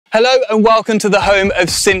Hello and welcome to the home of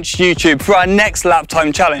Cinch YouTube for our next lap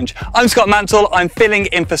time challenge. I'm Scott Mansell, I'm filling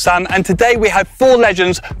in for Sam, and today we have 4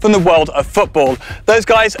 legends from the world of football. Those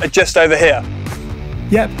guys are just over here.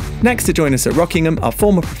 Yep, next to join us at Rockingham are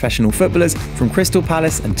former professional footballers from Crystal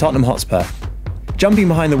Palace and Tottenham Hotspur. Jumping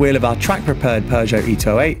behind the wheel of our track-prepared Peugeot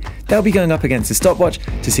E208, they'll be going up against a stopwatch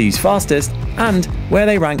to see who's fastest and where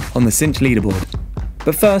they rank on the cinch leaderboard.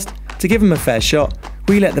 But first, to give them a fair shot,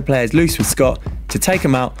 we let the players loose with Scott to take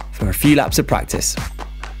them out for a few laps of practice.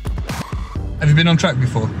 Have you been on track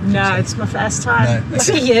before? No, it's my first time. No. Look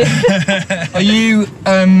at you. Are you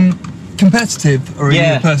competitive, or are you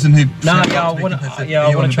a person who... No, I want to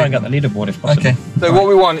try and get the leaderboard if possible. Okay. So what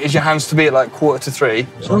we want is your hands to be at like 2:45.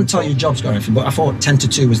 I won't tell you your job's going for, but I thought 10 to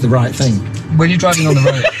 2 was the right thing. When you're driving on the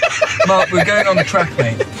road. Mark, we're going on the track,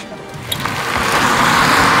 mate.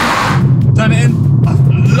 Turn it in. I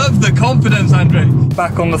love the confidence, Andrew.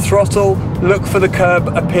 Back on the throttle, look for the curb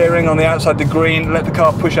appearing on the outside the green, let the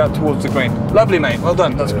car push out towards the green. Lovely, mate, well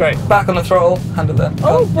done, that's great. Back on the throttle, hand it there.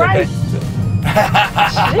 Oh, right.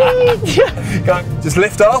 Okay. Go on. Just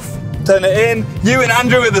lift off, turn it in. You and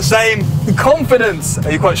Andrew are the same. The confidence.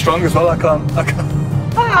 Are you quite strong as well? I can't. Oh,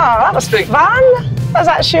 that was fun. That was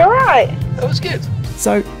actually all right. That was good.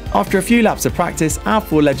 So, after a few laps of practice, our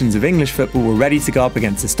 4 legends of English football were ready to go up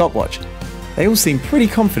against the stopwatch. They all seem pretty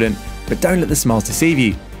confident, but don't let the smiles deceive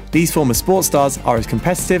you. These former sports stars are as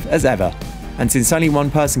competitive as ever, and since only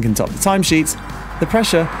one person can top the timesheets, the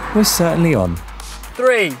pressure was certainly on.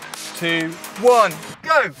 3, 2, 1,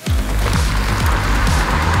 go!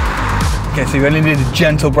 Okay, so you only need a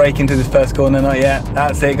gentle brake into this first corner, not yet.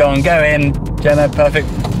 That's it, go on, go in. Jenna, perfect.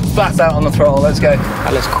 Flat out on the throttle, let's go.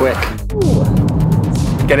 That looks quick. Ooh.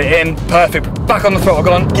 Get it in, perfect. Back on the throttle,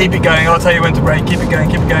 go on, keep it going. I'll tell you when to brake, keep it going,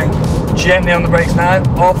 keep it going. Gently on the brakes now,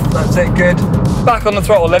 off, that's it, good. Back on the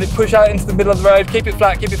throttle, let it push out into the middle of the road, keep it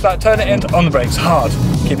flat, turn it in, on the brakes, hard.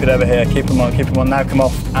 Keep it over here, keep them on, now come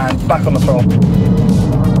off, and back on the throttle.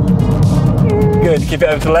 Good, keep it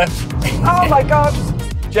over to the left. Oh my God.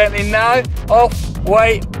 Gently now, off,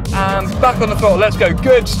 wait, and back on the throttle, let's go,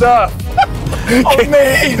 good stuff. Oh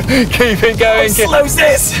me! Keep it going. How slow is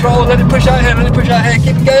this? Throttle, let it push out here,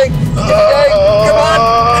 keep it going, come on.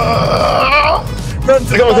 Run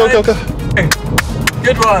to the line. Go.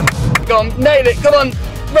 Good one. Go on, nail it, come on.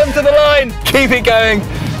 Run to the line. Keep it going.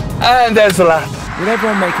 And there's the lap. With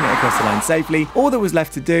everyone making it across the line safely, all that was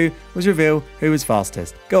left to do was reveal who was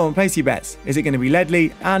fastest. Go on, place your bets. Is it going to be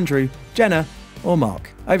Ledley, Andrew, Jenna, or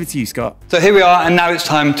Mark? Over to you, Scott. So here we are, and now it's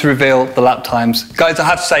time to reveal the lap times. Guys, I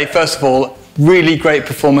have to say, first of all, really great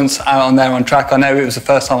performance out on there on track. I know it was the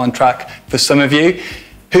first time on track for some of you.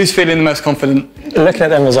 Who's feeling the most confident? Looking at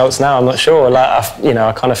them results now, I'm not sure. Like, I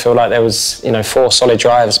kind of feel like there was, 4 solid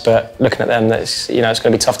drives, but looking at them, it's going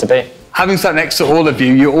to be tough to beat. Having sat next to all of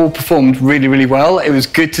you, you all performed really, really well. It was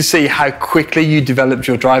good to see how quickly you developed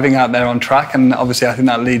your driving out there on track, and obviously I think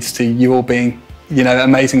that leads to you all being,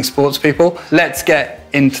 amazing sports people. Let's get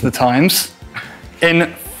into the times.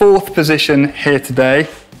 In 4th position here today,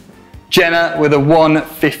 Jenna with a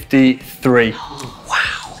 1:53.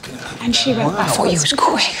 And she went, I thought you was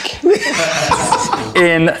quick.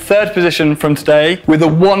 In 3rd position from today, with a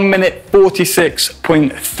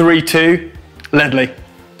 1:46.32, Ledley.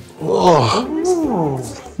 Oh.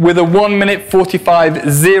 With a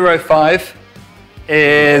 1:45.05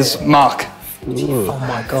 is Mark. Oh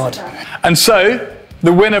my God. And so,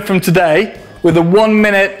 the winner from today, with a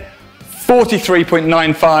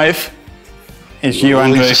 1:43.95, is you,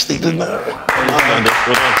 Andrew. Just need to know.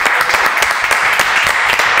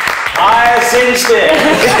 I cinched it.